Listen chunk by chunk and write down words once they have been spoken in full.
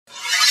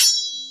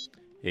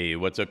Hey,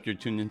 what's up? You're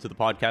tuned into the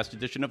podcast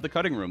edition of The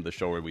Cutting Room, the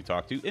show where we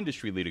talk to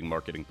industry-leading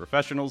marketing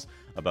professionals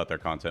about their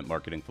content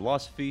marketing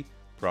philosophy,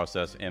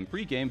 process, and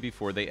pregame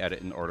before they edit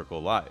an article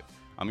live.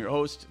 I'm your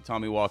host,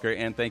 Tommy Walker,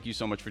 and thank you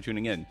so much for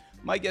tuning in.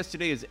 My guest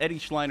today is Eddie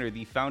Shleyner,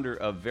 the founder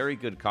of Very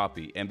Good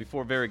Copy. And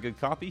before Very Good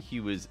Copy, he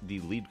was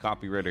the lead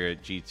copywriter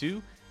at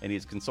G2, and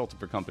he's consulted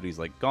for companies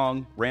like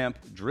Gong, Ramp,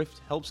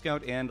 Drift, Help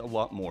Scout, and a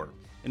lot more.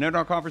 And in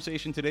our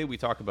conversation today, we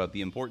talk about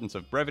the importance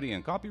of brevity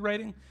in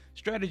copywriting,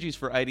 strategies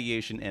for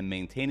ideation and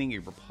maintaining a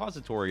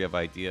repository of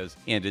ideas,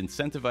 and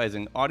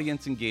incentivizing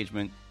audience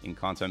engagement in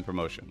content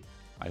promotion.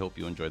 I hope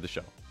you enjoy the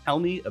show. Tell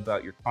me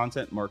about your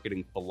content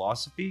marketing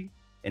philosophy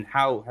and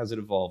how has it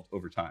evolved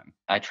over time?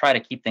 I try to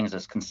keep things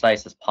as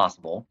concise as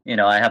possible.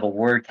 I have a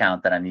word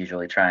count that I'm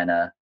usually trying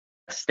to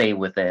stay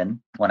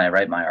within when I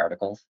write my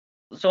articles.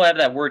 So I have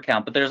that word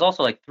count, but there's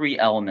also like three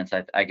elements,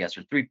 I guess,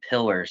 or three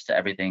pillars to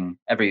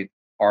every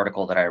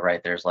article that I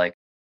write. There's like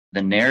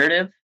the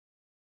narrative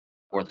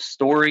or the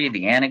story,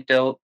 the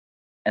anecdote,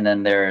 and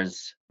then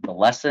there's the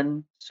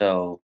lesson.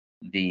 So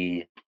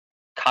the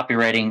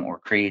copywriting or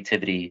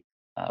creativity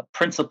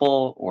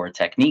principle or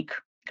technique,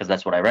 because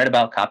that's what I write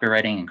about,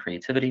 copywriting and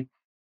creativity.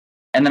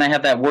 And then I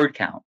have that word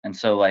count. And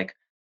so like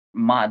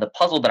the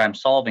puzzle that I'm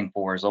solving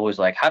for is always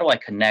like, how do I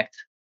connect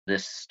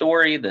this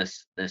story,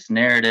 this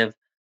narrative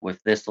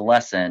with this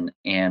lesson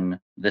in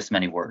this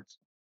many words?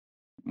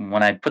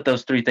 When I put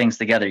those three things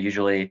together,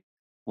 usually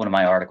one of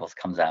my articles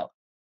comes out.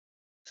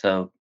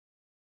 So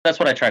that's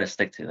what I try to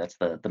stick to. That's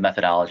the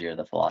methodology or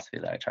the philosophy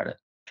that I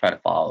try to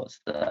follow. Is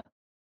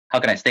how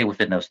can I stay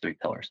within those three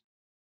pillars?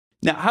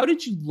 Now, how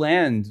did you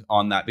land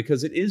on that?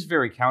 Because it is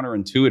very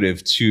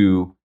counterintuitive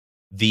to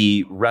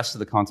the rest of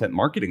the content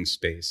marketing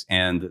space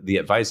and the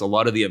advice. A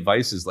lot of the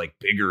advice is like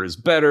bigger is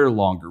better,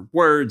 longer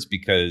words,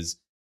 because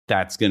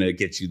that's going to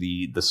get you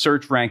the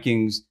search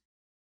rankings.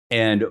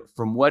 And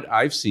from what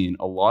I've seen,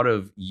 a lot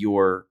of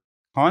your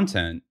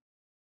content,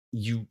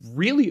 you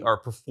really are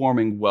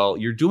performing well.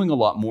 You're doing a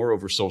lot more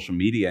over social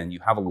media and you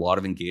have a lot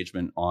of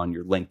engagement on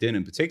your LinkedIn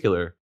in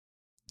particular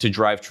to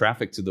drive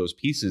traffic to those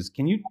pieces.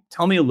 Can you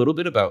tell me a little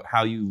bit about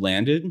how you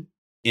landed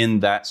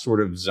in that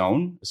sort of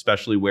zone,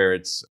 especially where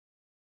it's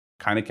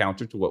kind of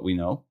counter to what we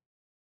know?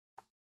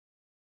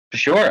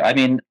 Sure. I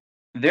mean,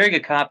 Very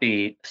Good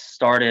Copy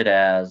started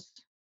as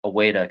a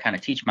way to kind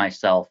of teach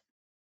myself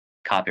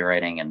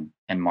copywriting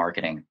and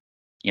marketing.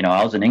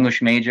 I was an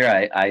English major.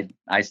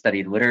 I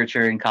studied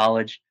literature in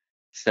college.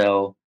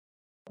 So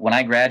when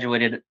I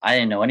graduated, I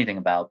didn't know anything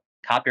about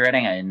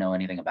copywriting. I didn't know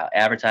anything about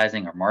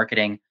advertising or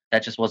marketing.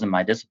 That just wasn't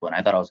my discipline.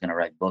 I thought I was going to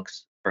write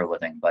books for a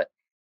living, but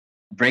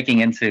breaking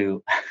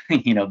into,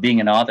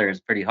 being an author is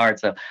pretty hard.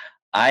 So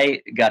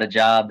I got a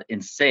job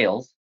in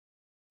sales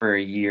for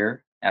a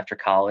year after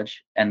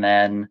college. And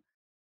then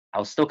I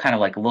was still kind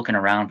of like looking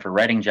around for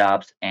writing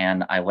jobs.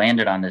 And I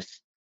landed on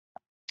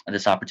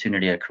this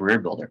opportunity at Career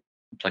Builder.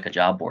 It's like a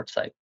job board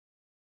site.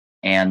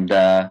 And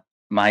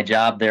my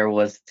job there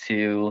was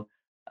to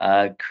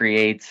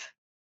create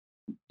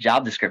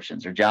job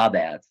descriptions or job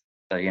ads.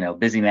 So,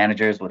 busy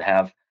managers would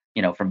have,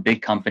 from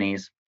big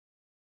companies,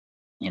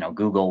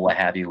 Google, what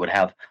have you, would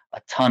have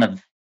a ton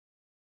of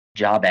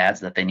job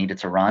ads that they needed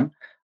to run.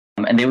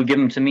 And they would give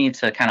them to me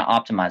to kind of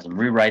optimize them,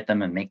 rewrite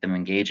them, and make them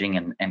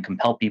engaging and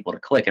compel people to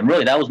click. And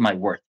really, that was my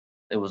worth.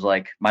 It was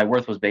like my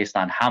worth was based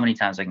on how many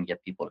times I can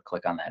get people to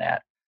click on that ad.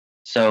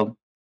 So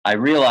I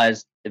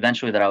realized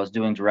eventually that I was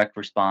doing direct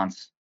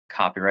response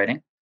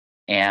copywriting.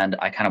 And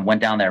I kind of went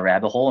down that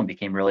rabbit hole and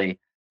became really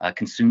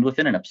consumed with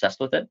it and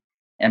obsessed with it.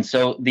 And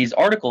so these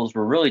articles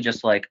were really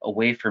just like a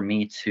way for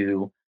me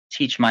to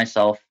teach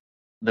myself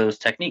those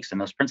techniques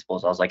and those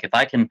principles. I was like, if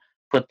I can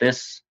put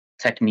this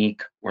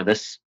technique or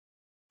this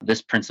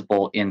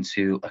principle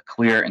into a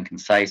clear and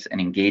concise and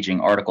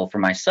engaging article for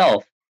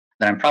myself,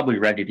 then I'm probably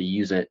ready to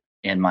use it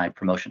in my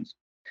promotions.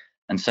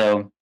 And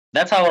so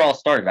that's how it all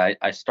started.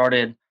 I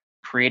started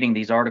creating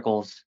these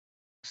articles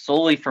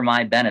solely for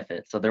my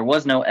benefit. So there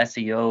was no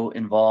SEO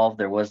involved.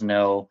 There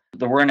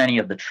weren't any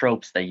of the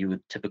tropes that you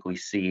would typically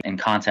see in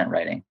content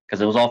writing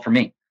because it was all for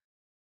me.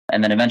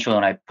 And then eventually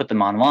when I put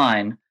them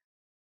online,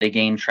 they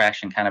gained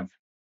traction kind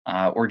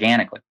of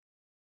organically.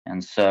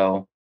 And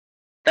so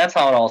that's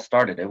how it all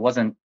started. It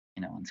wasn't,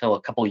 until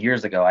a couple of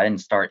years ago, I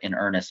didn't start in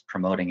earnest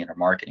promoting it or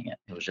marketing it.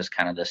 It was just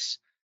kind of this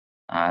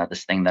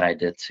thing that I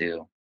did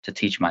to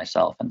teach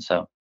myself. And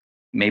so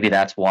maybe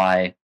that's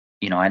why,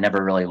 I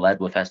never really led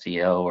with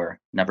SEO or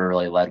never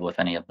really led with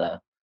any of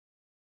the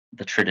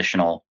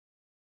traditional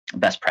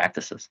best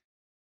practices.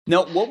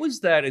 Now, what was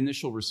that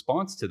initial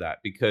response to that?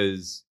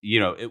 Because,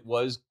 it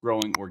was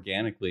growing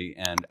organically.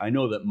 And I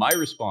know that my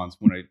response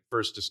when I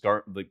first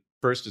discovered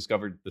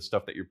the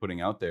stuff that you're putting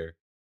out there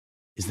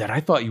is that I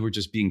thought you were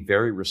just being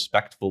very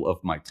respectful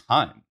of my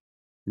time,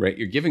 right?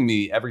 You're giving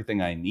me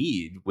everything I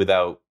need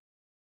without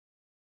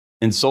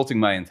insulting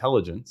my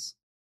intelligence,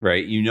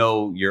 right? You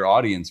know your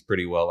audience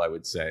pretty well, I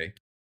would say,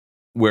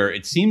 where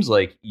it seems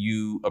like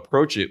you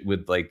approach it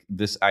with like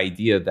this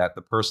idea that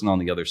the person on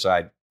the other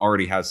side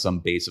already has some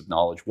base of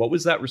knowledge. What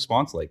was that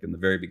response like in the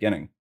very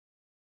beginning?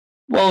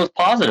 Well, it was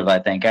positive, I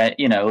think. It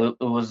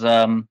was,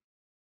 I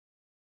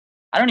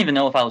don't even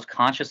know if I was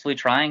consciously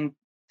trying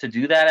to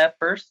do that at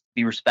first,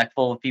 be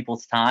respectful of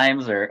people's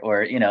times, I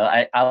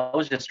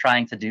was just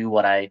trying to do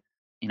what I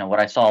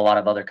saw a lot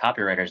of other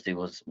copywriters do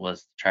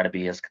was try to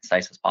be as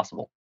concise as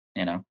possible.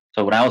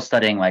 So when I was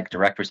studying like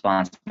direct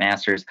response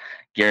masters,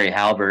 Gary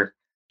Halbert,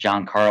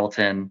 John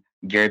Carlton,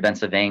 Gary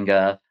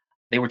Bencivenga,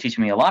 they were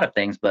teaching me a lot of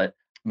things, but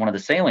one of the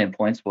salient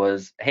points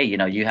was, hey,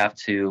 you have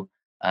to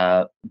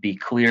be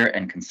clear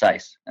and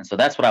concise. And so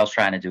that's what I was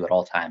trying to do at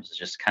all times, is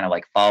just kind of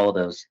like follow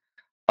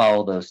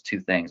those two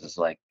things. It's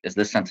like, is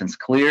this sentence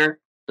clear?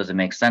 Does it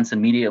make sense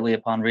immediately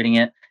upon reading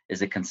it?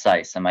 Is it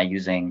concise? Am I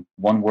using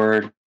one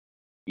word?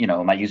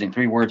 Am I using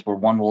three words where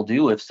one will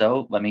do? If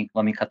so, let me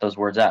cut those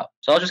words out.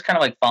 So I was just kind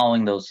of like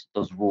following those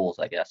rules,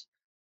 I guess.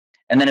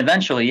 And then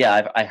eventually,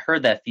 yeah, I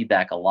heard that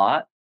feedback a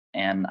lot,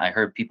 and I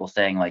heard people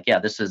saying like, yeah,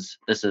 this is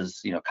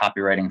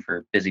copywriting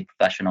for busy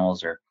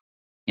professionals, or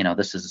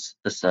this is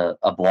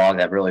a blog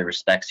that really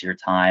respects your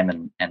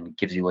time and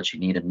gives you what you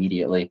need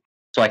immediately.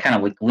 So I kind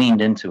of like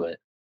leaned into it,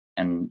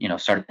 and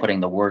started putting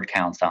the word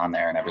counts on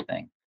there and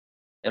everything.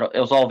 It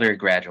was all very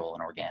gradual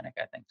and organic,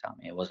 I think,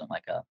 Tommy. It wasn't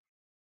like a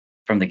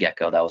from the get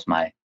go. That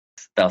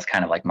was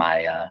kind of like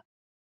my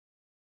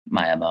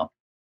mo.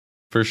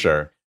 For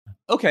sure.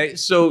 Okay,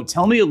 so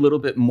tell me a little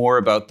bit more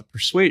about the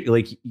persuade,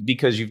 like,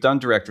 because you've done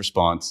direct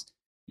response,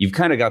 you've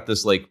kind of got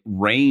this like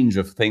range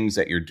of things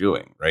that you're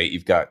doing, right?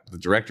 You've got the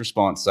direct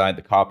response side,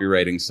 the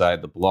copywriting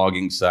side, the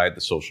blogging side,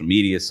 the social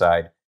media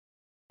side,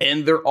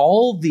 and they're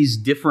all these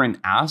different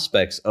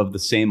aspects of the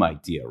same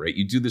idea, right?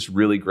 You do this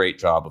really great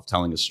job of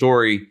telling a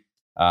story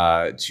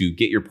to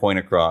get your point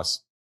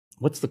across.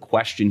 What's the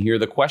question here?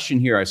 The question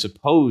here, I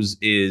suppose,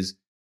 is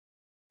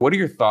what are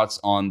your thoughts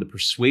on the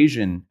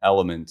persuasion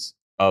element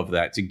of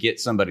that to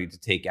get somebody to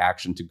take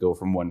action, to go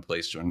from one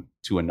place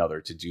to another,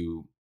 to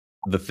do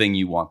the thing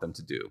you want them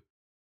to do?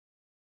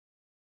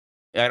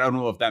 I don't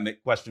know if that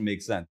question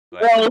makes sense,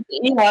 but Well,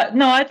 yeah,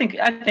 no, I think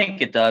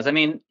it does. I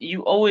mean,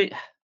 you always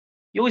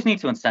need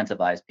to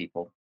incentivize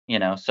people.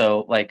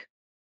 So like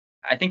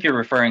I think you're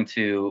referring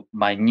to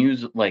my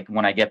news, like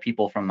when I get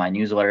people from my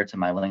newsletter to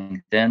my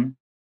LinkedIn.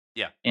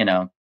 yeah. You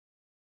know,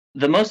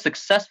 the most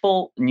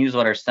successful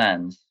newsletter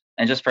sends,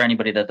 and just for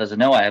anybody that doesn't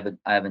know, I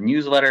have a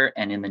newsletter,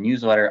 and in the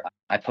newsletter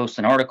I post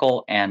an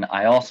article, and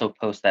I also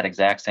post that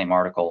exact same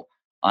article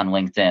on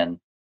LinkedIn,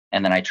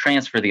 and then I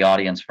transfer the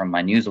audience from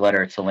my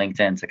newsletter to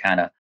LinkedIn to kind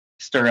of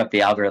stir up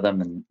the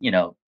algorithm, and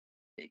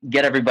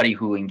get everybody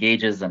who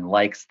engages and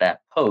likes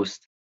that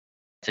post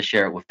to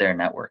share it with their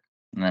network,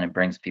 and then it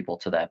brings people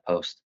to that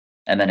post,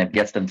 and then it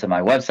gets them to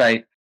my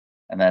website,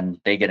 and then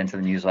they get into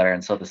the newsletter,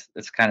 and so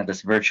it's kind of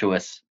this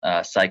virtuous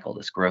cycle,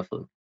 this growth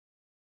loop.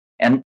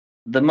 And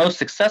the most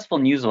successful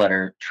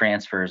newsletter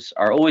transfers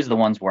are always the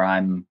ones where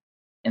I'm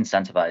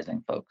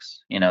incentivizing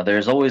folks.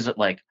 There's always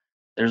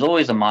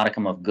a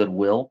modicum of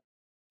goodwill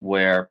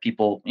where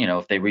people,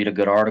 if they read a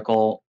good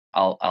article,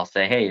 I'll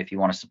say, hey, if you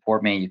want to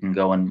support me, you can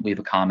go and leave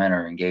a comment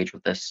or engage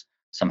with this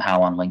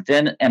somehow on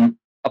LinkedIn. And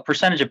a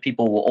percentage of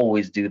people will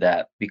always do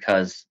that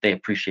because they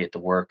appreciate the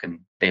work and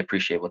they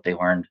appreciate what they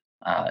learned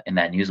in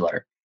that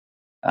newsletter.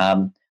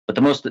 But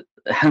the most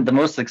the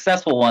most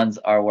successful ones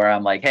are where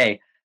I'm like, hey,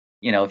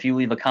 if you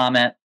leave a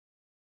comment,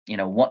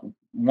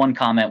 one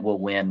comment will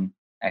win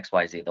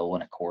XYZ. They'll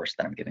win a course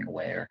that I'm giving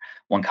away, or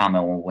one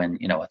comment will win,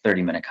 a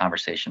 30-minute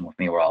conversation with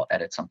me where I'll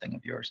edit something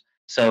of yours.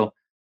 So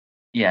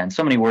yeah, in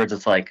so many words,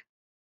 it's like,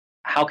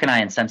 how can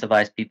I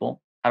incentivize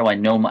people? How do I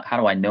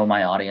know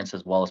my audience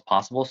as well as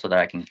possible so that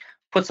I can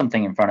put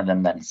something in front of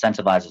them that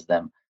incentivizes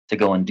them to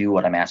go and do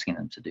what I'm asking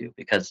them to do?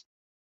 Because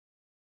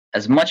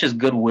as much as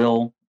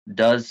goodwill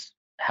does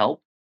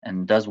help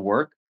and does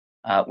work,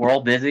 we're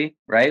all busy,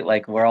 right?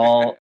 Like we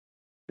all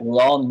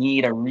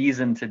need a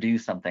reason to do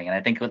something, and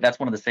I think that's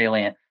one of the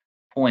salient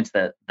points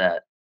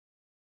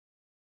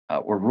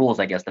or rules,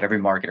 I guess, that every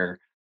marketer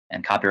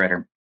and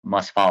copywriter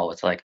must follow.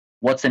 It's like,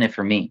 what's in it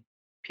for me?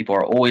 People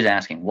are always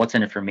asking, what's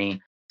in it for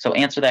me? So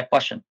answer that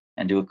question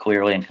and do it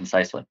clearly and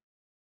concisely.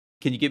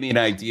 Can you give me an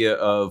idea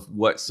of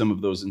what some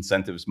of those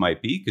incentives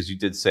might be? Because you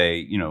did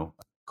say,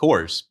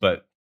 course,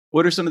 but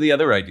what are some of the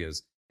other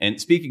ideas?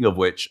 And speaking of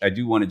which, I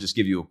do want to just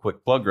give you a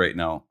quick plug right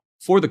now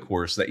for the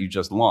course that you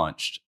just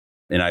launched.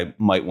 And I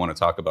might want to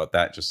talk about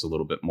that just a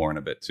little bit more in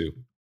a bit too.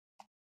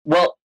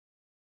 Well,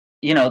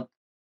 you know,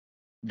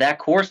 that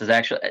course is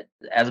actually,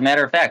 as a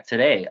matter of fact,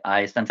 today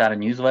I sent out a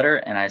newsletter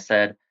and I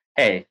said,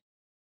 hey,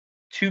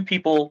 two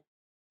people,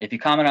 if you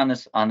comment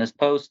on this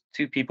post,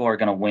 two people are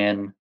going to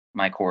win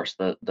my course.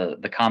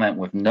 The comment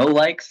with no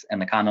likes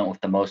and the comment with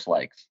the most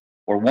likes,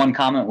 or one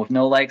comment with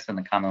no likes and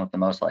the comment with the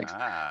most likes.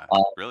 Ah,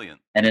 Uh,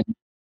 brilliant. and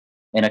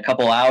in a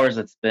couple hours,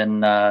 it's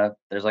been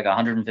there's like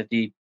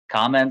 150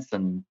 comments,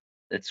 and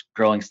it's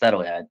growing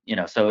steadily.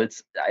 So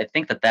I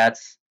think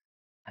that's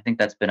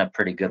been a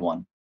pretty good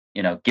one.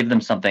 Give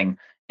them something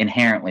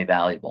inherently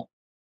valuable.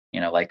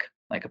 Like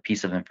a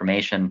piece of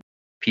information,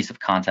 piece of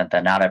content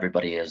that not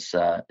everybody is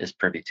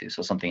privy to.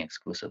 So something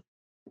exclusive.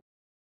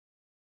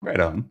 Right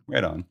on,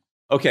 right on.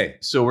 Okay,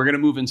 so we're going to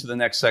move into the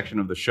next section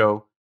of the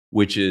show,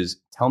 which is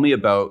tell me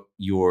about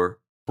your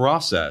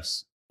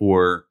process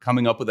for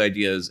coming up with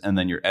ideas and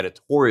then your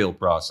editorial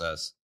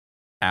process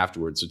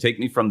afterwards. So take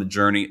me from the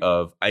journey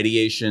of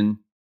ideation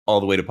all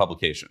the way to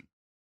publication.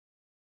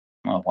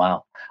 Oh,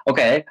 wow.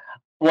 Okay.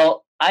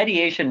 Well,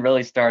 ideation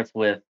really starts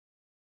with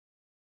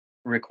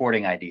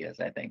recording ideas,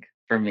 I think,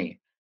 for me.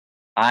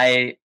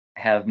 I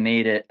have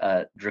made it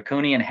a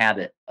draconian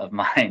habit of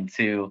mine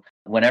to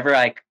whenever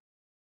I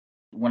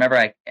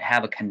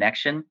have a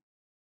connection,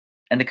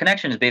 and the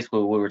connection is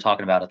basically what we were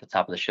talking about at the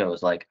top of the show,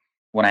 is like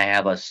when I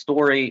have a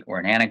story or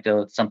an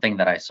anecdote, something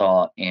that I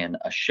saw in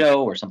a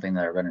show or something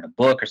that I read in a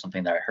book or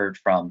something that I heard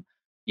from,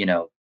 you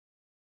know,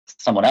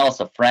 someone else,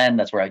 a friend.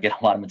 That's where I get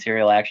a lot of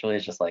material actually.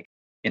 It's just like,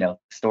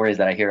 stories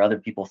that I hear other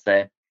people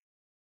say.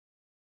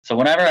 So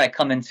whenever I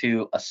come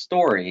into a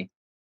story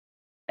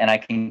and I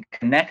can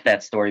connect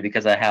that story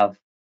because I have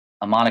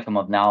a modicum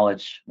of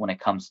knowledge when it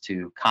comes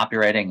to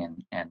copywriting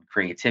and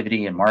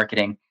creativity and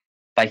marketing.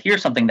 If I hear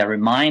something that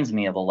reminds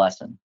me of a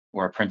lesson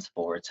or a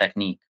principle or a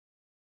technique,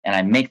 and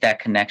I make that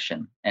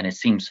connection and it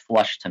seems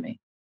flush to me,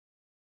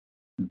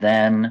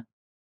 then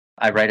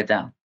I write it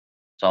down.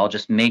 So I'll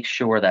just make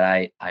sure that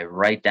I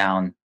write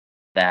down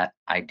that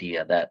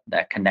idea,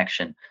 that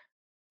connection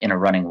in a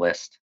running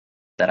list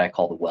that I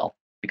call the well,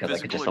 because I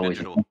could Physical just or always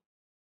digital?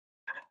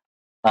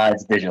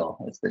 it's digital.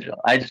 It's digital.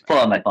 I just pull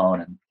out my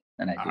phone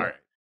and I All do right. it.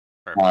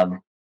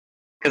 Perfect.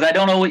 Because I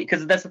don't know,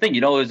 because that's the thing.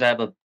 You don't always have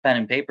a pen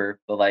and paper,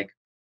 but like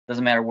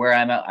doesn't matter where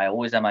I'm at. I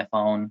always have my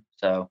phone.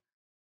 So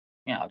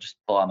yeah, I'll just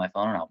pull out my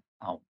phone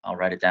and I'll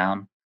write it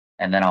down,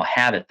 and then I'll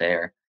have it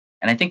there.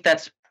 And I think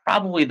that's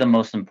probably the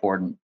most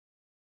important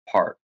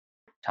part,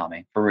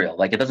 Tommy, for real.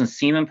 Like it doesn't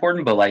seem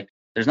important, but like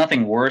there's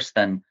nothing worse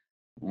than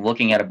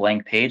looking at a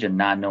blank page and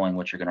not knowing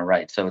what you're going to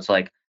write. So it's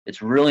like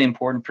it's really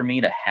important for me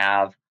to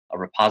have a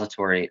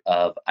repository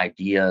of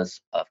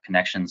ideas, of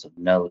connections, of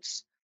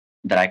notes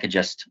that I could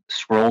just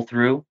scroll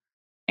through.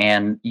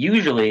 And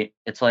usually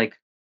it's like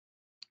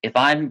if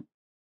I'm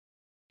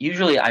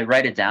usually I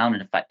write it down,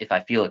 and if I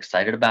feel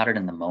excited about it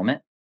in the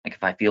moment, like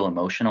if I feel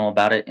emotional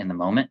about it in the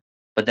moment,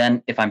 but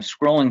then if I'm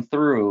scrolling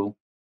through,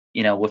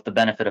 with the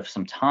benefit of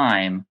some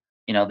time,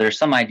 there's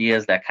some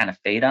ideas that kind of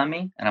fade on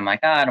me, and I'm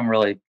like,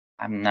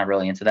 I'm not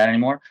really into that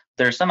anymore.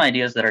 There are some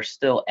ideas that are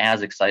still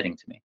as exciting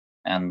to me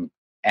and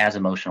as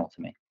emotional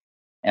to me,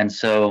 and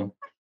so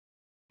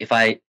if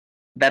I,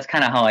 that's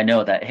kind of how I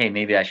know that hey,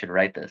 maybe I should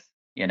write this.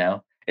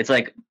 It's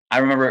like I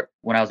remember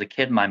when I was a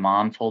kid, my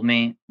mom told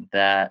me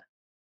that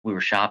we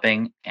were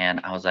shopping, and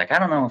I was like, I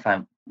don't know if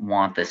I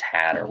want this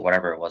hat or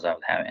whatever it was I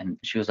was having. And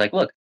she was like,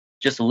 look,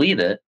 just leave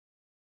it.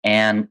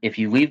 And if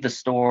you leave the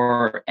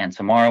store and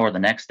tomorrow or the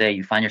next day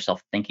you find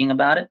yourself thinking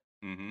about it,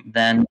 Mm-hmm.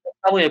 then it's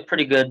probably a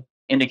pretty good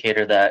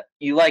indicator that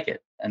you like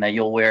it and that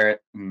you'll wear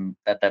it, and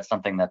that's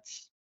something that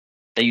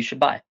you should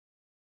buy.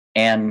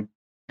 And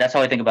that's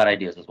how I think about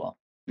ideas as well.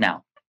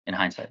 Now, in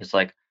hindsight, it's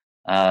like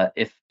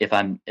if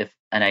an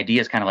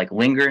idea is kind of like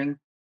lingering,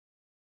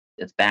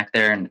 it's back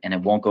there and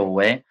it won't go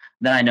away,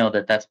 then I know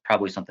that that's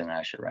probably something that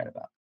I should write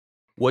about.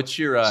 What's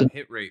your So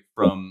hit rate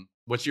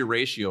what's your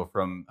ratio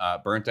from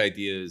burnt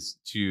ideas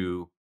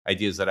to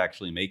ideas that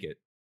actually make it?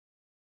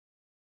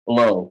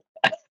 low,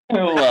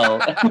 low,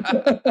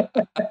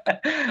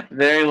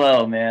 very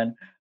low, man.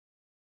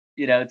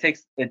 It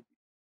takes it.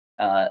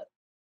 Uh,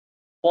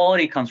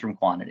 Quality comes from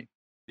quantity,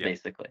 Yeah.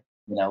 basically.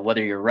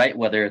 Whether you're right,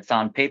 whether it's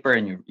on paper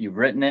and you've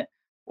written it,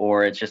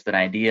 or it's just an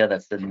idea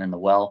that's sitting in the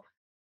well.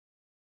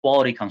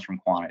 Quality comes from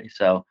quantity.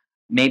 So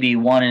maybe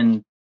 1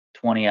 in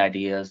 20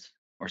 ideas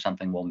or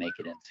something will make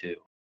it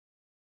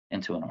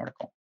into an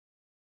article.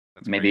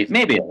 That's Maybe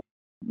crazy.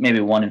 maybe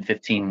 1 in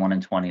 15, 1 in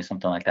 20,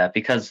 something like that.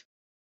 Because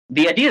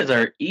the ideas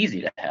are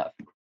easy to have.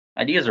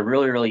 Ideas are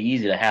really, really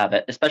easy to have,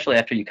 especially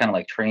after you kind of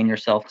like train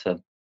yourself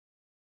to,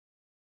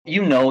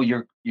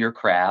 your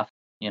craft,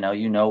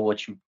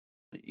 what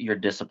your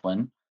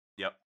discipline.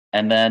 Yep.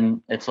 And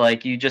then it's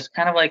like you just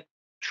kind of like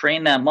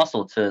train that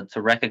muscle to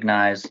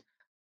recognize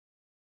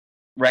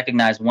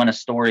when a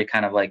story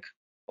kind of like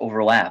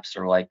overlaps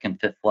or like can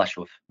fit flush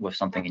with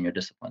something in your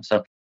discipline.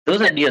 So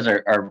those ideas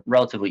are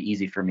relatively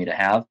easy for me to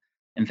have.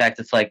 In fact,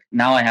 it's like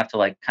now I have to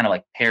like kind of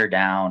like pare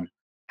down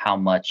how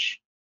much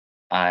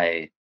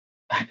I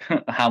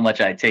how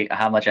much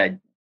I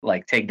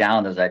like take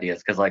down those ideas,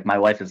 because like my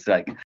wife is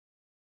like,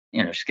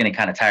 she's getting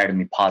kind of tired of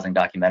me pausing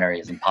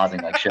documentaries and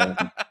pausing like shows.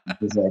 And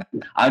she's like,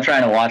 I'm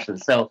trying to watch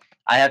this. So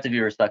I have to be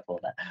respectful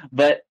of that.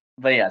 But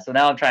yeah, so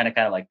now I'm trying to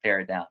kind of like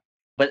pare it down.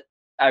 But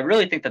I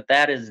really think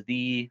that is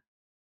the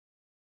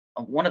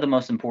one of the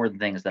most important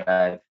things that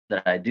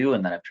I do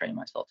and that I've trained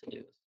myself to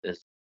do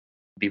is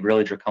be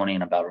really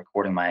draconian about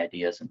recording my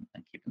ideas and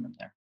keeping them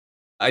there.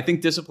 I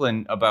think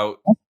discipline about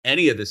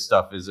any of this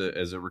stuff is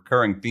a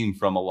recurring theme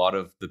from a lot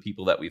of the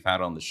people that we've had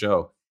on the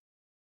show.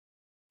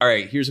 All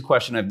right, here's a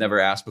question I've never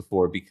asked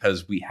before,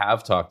 because we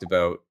have talked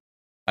about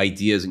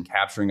ideas and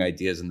capturing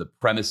ideas, and the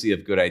primacy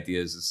of good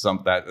ideas is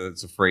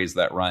that's a phrase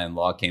that Ryan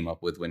Law came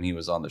up with when he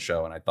was on the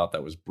show, and I thought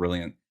that was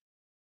brilliant.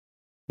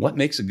 What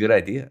makes a good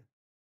idea?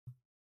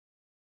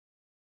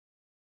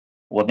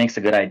 What makes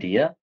a good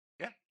idea?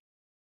 Yeah.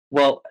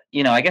 Well,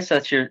 I guess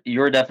that's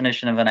your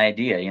definition of an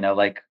idea.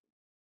 Like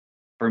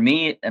for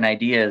me, an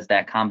idea is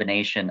that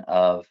combination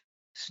of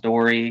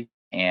story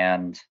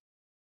and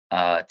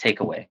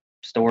takeaway,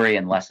 story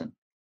and lesson.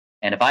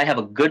 And if I have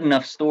a good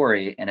enough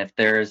story, and if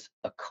there's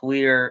a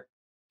clear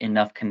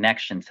enough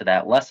connection to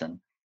that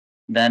lesson,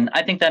 then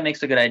I think that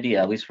makes a good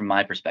idea, at least from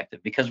my perspective.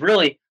 Because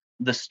really,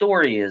 the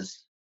story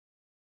is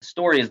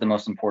the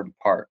most important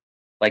part.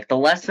 Like the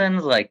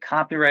lessons, like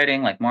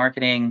copywriting, like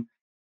marketing,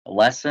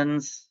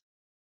 lessons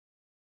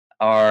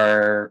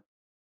are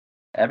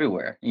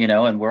everywhere,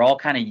 and we're all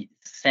kind of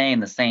saying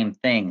the same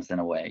things in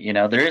a way.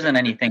 There isn't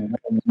anything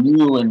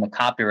new in the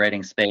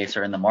copywriting space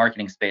or in the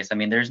marketing space. I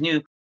mean, there's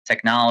new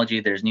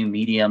technology, there's new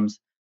mediums,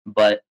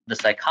 but the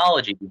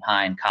psychology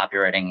behind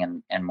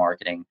copywriting and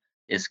marketing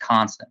is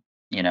constant,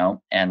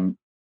 and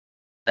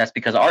that's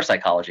because our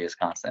psychology is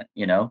constant.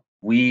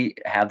 We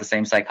have the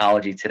same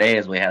psychology today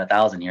as we had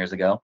 1,000 years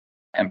ago,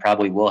 and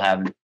probably will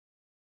have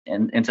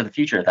into the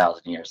future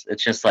 1,000 years.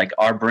 It's just like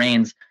our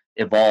brains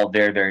evolve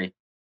very, very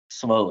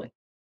slowly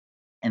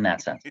in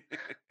that sense.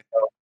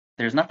 So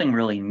there's nothing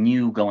really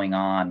new going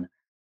on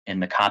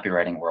in the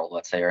copywriting world,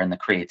 let's say, or in the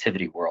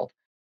creativity world.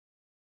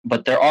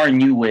 But there are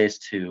new ways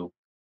to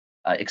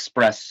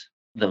express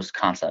those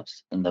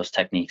concepts and those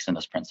techniques and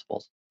those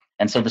principles.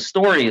 And so the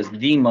story is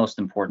the most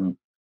important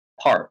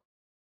part.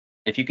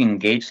 If you can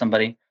engage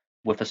somebody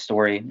with a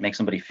story, make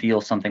somebody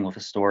feel something with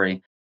a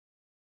story,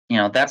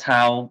 that's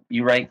how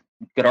you write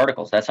good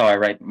articles. That's how I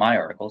write my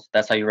articles.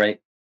 That's how you write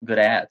good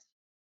ads.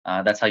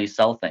 That's how you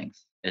sell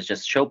things. Is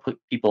just show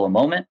people a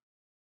moment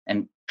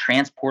and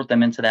transport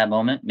them into that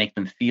moment, make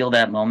them feel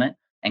that moment,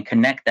 and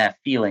connect that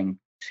feeling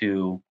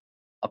to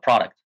a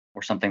product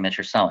or something that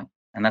you're selling.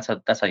 And that's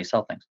how you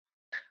sell things.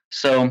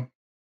 So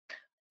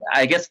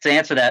I guess to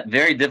answer that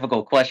very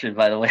difficult question,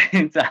 by the way,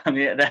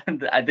 Tommy,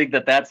 I think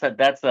that's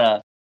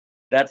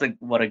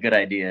what a good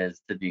idea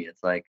is to be.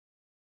 It's like,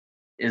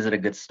 is it a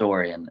good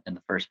story in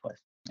the first place?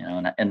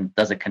 And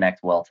does it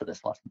connect well to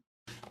this lesson?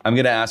 I'm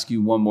going to ask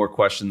you one more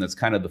question that's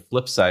kind of the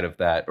flip side of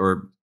that,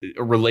 or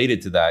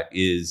related to that,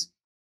 is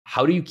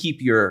how do you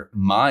keep your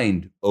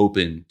mind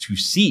open to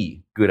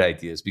see good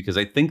ideas? Because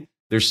I think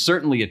there's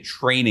certainly a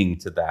training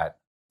to that.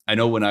 I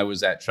know when I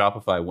was at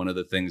Shopify, one of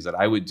the things that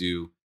I would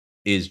do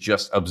is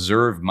just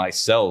observe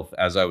myself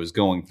as I was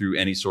going through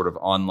any sort of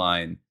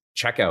online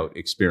checkout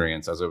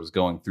experience, as I was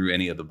going through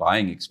any of the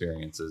buying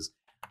experiences.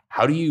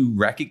 How do you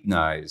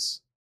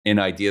recognize an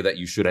idea that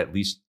you should at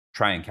least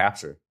try and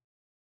capture?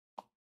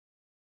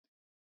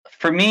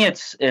 For me,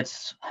 it's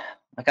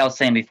like I was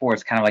saying before,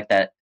 it's kind of like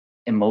that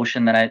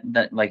emotion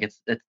that like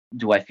it's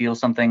do I feel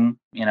something,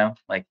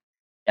 like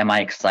am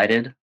I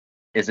excited?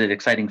 Is it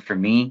exciting for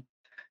me?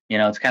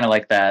 It's kind of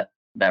like that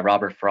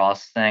Robert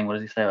Frost thing. What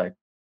does he say? Like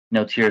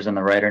no tears in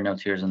the writer, no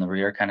tears in the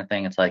reader kind of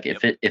thing. It's like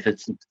if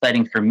it's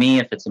exciting for me,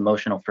 if it's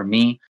emotional for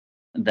me,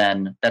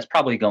 then that's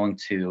probably going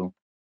to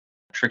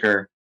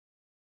trigger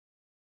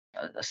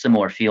a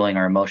similar feeling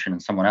or emotion in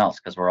someone else,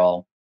 because we're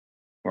all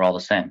the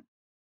same.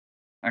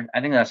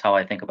 I think that's how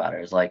I think about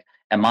it. Is like,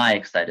 am I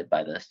excited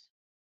by this?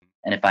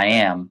 And if I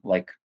am,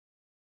 like,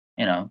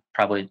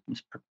 probably,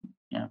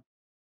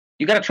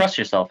 you got to trust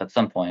yourself at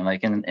some point.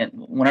 Like, and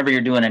whenever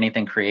you're doing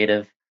anything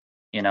creative,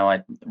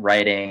 like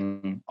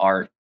writing,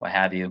 art, what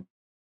have you,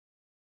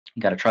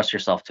 you got to trust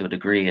yourself to a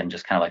degree and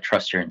just kind of like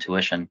trust your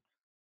intuition,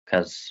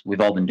 because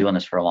we've all been doing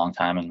this for a long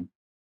time, and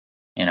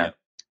you know,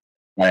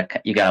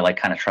 you got to like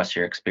kind of trust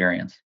your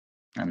experience.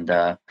 And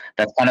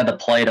that's kind of the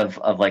plight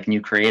of like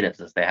new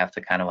creatives, is they have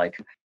to kind of like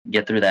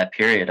get through that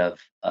period of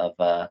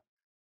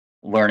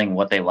learning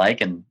what they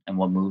like and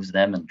what moves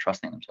them, and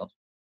trusting themselves.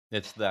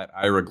 It's that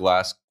Ira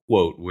Glass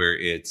quote where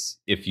it's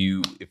if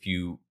you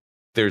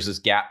there's this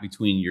gap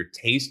between your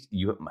taste,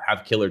 you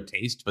have killer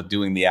taste, but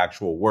doing the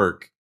actual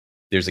work,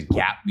 there's a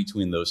gap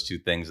between those two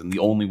things, and the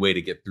only way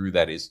to get through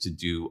that is to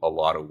do a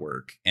lot of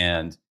work.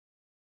 And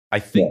I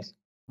think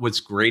what's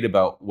great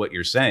about what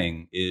you're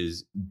saying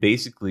is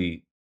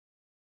basically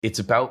it's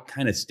about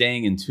kind of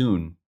staying in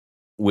tune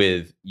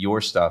with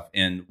your stuff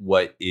and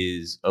what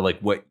is like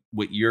what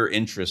your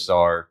interests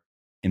are,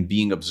 and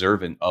being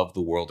observant of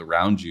the world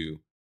around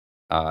you,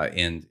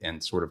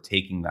 and sort of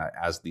taking that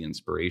as the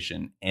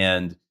inspiration.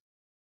 And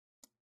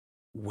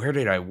where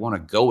did I want to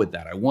go with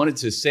that? I wanted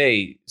to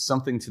say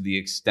something to the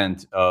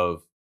extent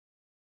of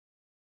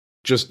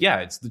just,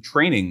 it's the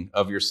training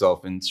of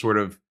yourself and sort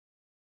of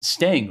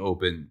staying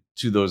open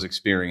to those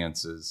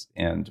experiences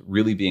and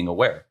really being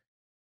aware.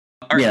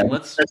 All right,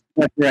 that's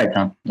exactly right,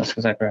 Tom. That's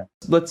exactly right.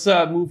 Let's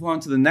move on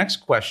to the next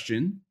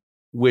question,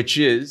 which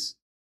is,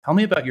 tell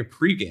me about your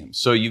pregame.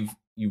 So you've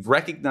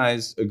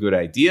recognized a good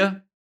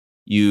idea.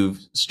 You're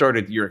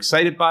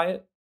excited by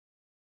it.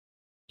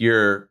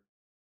 You're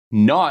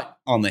not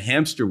on the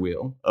hamster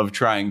wheel of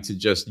trying to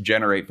just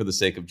generate for the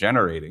sake of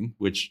generating,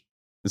 which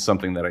is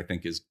something that I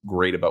think is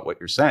great about what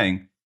you're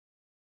saying.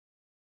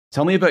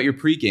 Tell me about your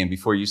pregame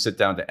before you sit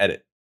down to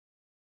edit.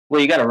 Well,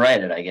 you got to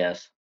write it, I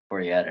guess.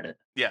 before you edit it.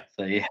 Yeah.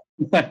 So yeah,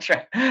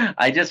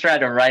 I just try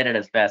to write it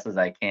as fast as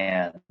I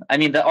can. I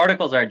mean, the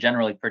articles are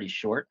generally pretty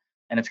short,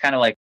 and it's kind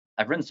of like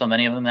I've written so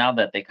many of them now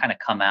that they kind of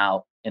come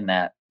out in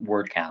that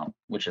word count,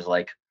 which is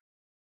like,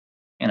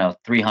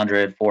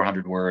 300,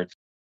 400 words.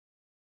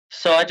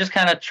 So I just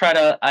kind of try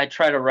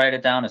to write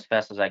it down as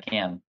fast as I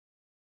can,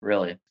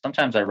 really.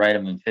 Sometimes I write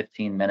them in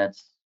 15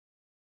 minutes.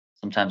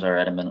 Sometimes I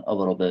write them in a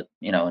little bit,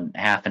 in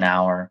half an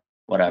hour,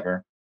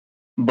 whatever.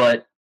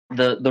 But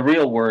the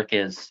real work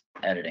is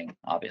editing,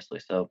 obviously.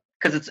 So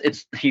because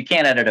it's you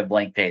can't edit a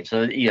blank page,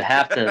 so you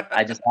have to.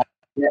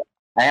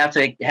 I have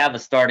to have a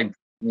starting.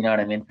 You know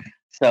what I mean?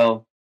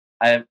 So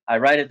I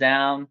write it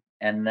down,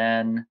 and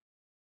then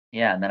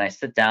and then I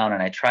sit down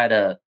and I try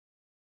to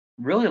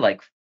really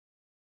like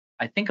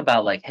I think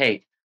about like,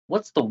 hey,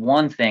 what's the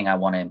one thing I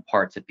want to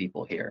impart to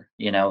people here?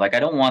 Like I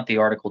don't want the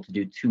article to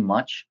do too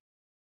much.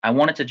 I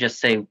want it to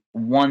just say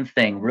one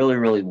thing really,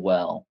 really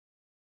well.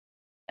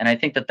 And I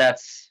think that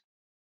that's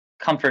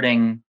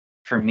comforting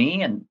for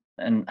me, and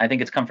I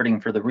think it's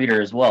comforting for the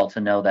reader as well to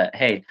know that,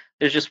 hey,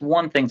 there's just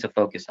one thing to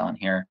focus on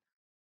here,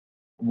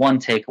 one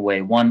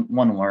takeaway, one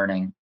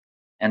learning.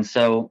 And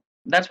so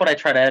that's what I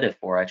try to edit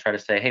for. I try to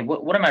say, hey,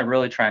 what am I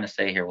really trying to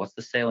say here? What's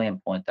the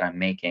salient point that I'm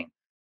making?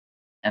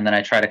 And then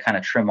I try to kind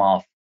of trim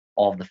off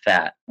all of the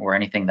fat or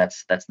anything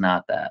that's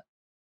not that.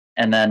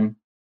 And then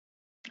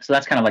so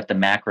that's kind of like the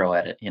macro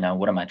edit,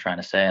 what am I trying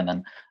to say? And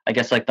then I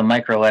guess like the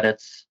micro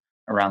edits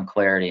around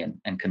clarity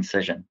and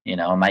concision.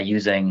 Am I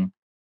using,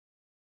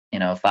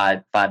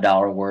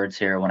 $5 words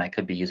here when I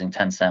could be using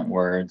 10-cent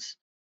words?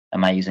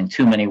 Am I using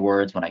too many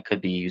words when I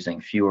could be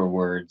using fewer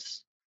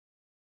words?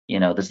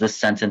 Does this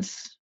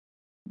sentence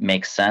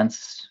make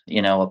sense,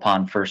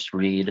 upon first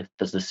read?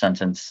 Does this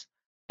sentence,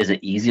 is it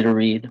easy to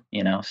read?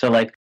 So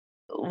like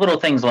little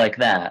things like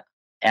that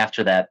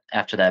after that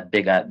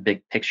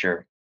big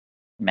picture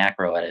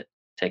macro edit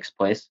takes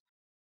place,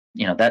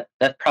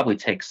 that probably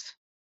takes,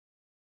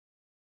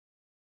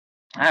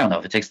 I don't know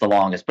if it takes the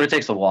longest, but it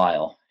takes a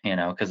while,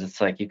 because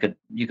it's like you could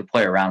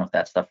play around with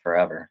that stuff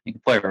forever. You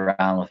can play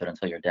around with it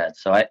until you're dead.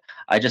 So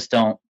I just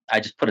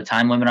put a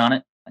time limit on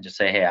it. I just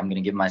say, hey, I'm going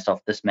to give myself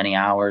this many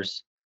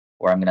hours,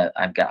 or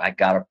I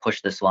got to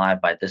push this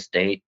live by this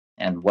date,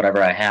 and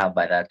whatever I have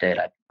by that date,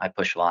 I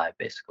push live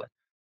basically.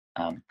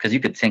 Because you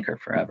could tinker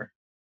forever.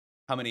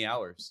 How many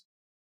hours?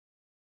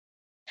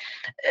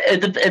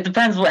 It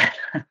depends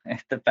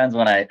it depends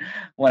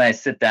when I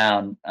sit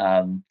down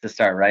to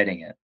start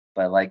writing it.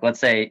 But like, let's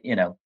say,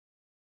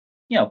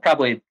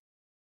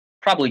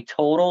 probably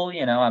total,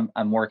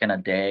 I'm working a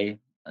day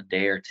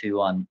or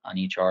two on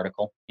each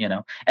article,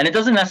 and it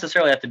doesn't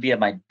necessarily have to be at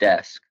my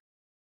desk.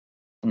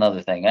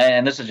 Another thing,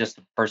 and this is just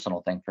a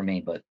personal thing for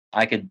me, but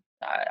I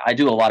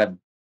do a lot of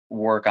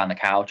work on the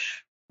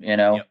couch,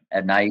 Yep.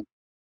 at night.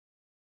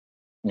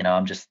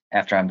 I'm just,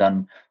 after I'm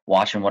done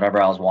watching whatever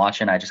I was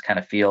watching, I just kind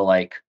of feel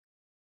like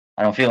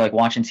I don't feel like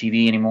watching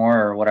TV anymore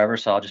or whatever.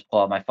 So I'll just pull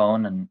out my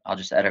phone and I'll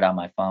just edit on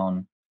my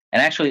phone.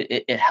 And actually,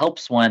 it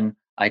helps when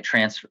I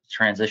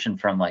transition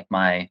from like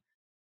my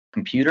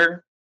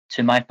computer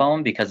to my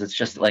phone, because it's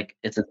just like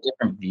it's a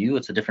different view,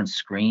 it's a different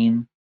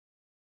screen.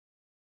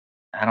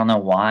 I don't know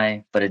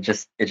why, but it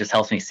just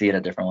helps me see it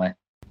a different way.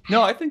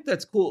 No, I think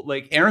that's cool.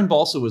 Like Erin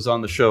Balsa was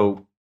on the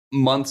show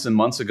months and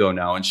months ago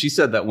now, and she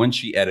said that when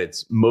she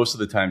edits, most of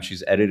the time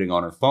she's editing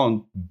on her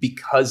phone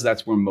because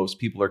that's where most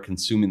people are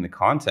consuming the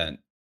content.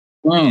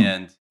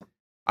 And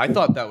I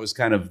thought that was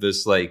kind of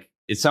this, like,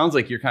 it sounds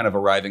like you're kind of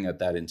arriving at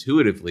that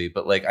intuitively,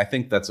 but like I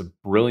think that's a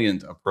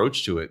brilliant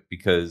approach to it,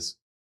 because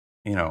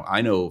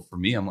I know for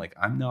me, I'm like,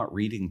 I'm not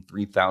reading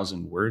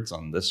 3,000 words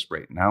on this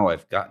right now.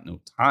 I've got no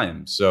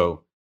time.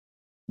 So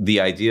the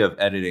idea of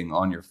editing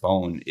on your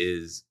phone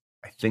is,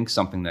 I think,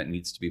 something that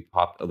needs to be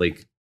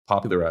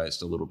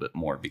popularized a little bit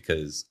more,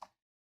 because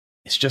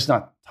it's just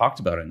not talked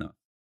about enough.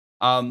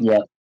 Yeah.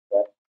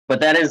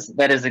 But that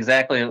is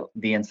exactly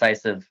the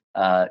incisive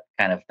kind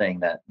of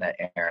thing that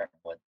Erin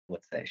would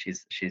say.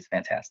 She's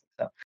fantastic.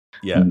 So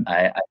yeah,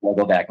 I will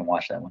go back and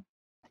watch that one.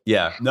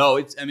 Yeah, no,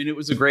 it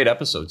was a great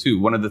episode too.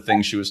 One of the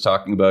things she was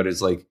talking about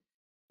is like,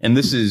 and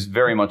this is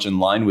very much in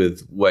line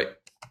with what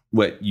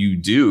you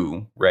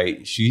do,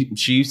 right?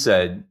 She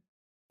said,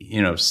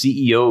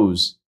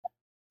 CEOs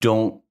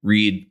don't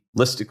read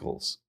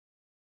listicles.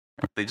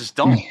 They just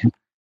don't.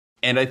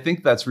 And I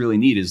think that's really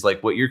neat, is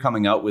like what you're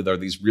coming out with are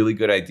these really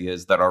good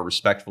ideas that are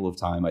respectful of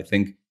time. I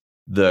think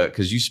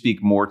because you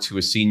speak more to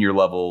a senior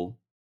level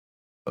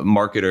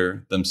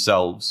marketer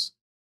themselves,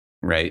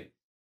 right?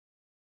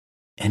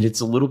 And it's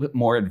a little bit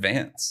more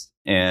advanced,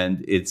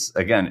 and it's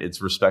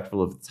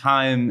respectful of the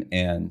time.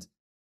 And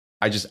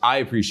I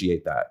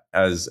appreciate that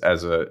as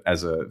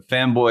a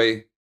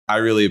fanboy. I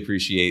really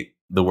appreciate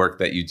the work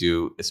that you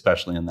do,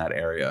 especially in that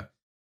area.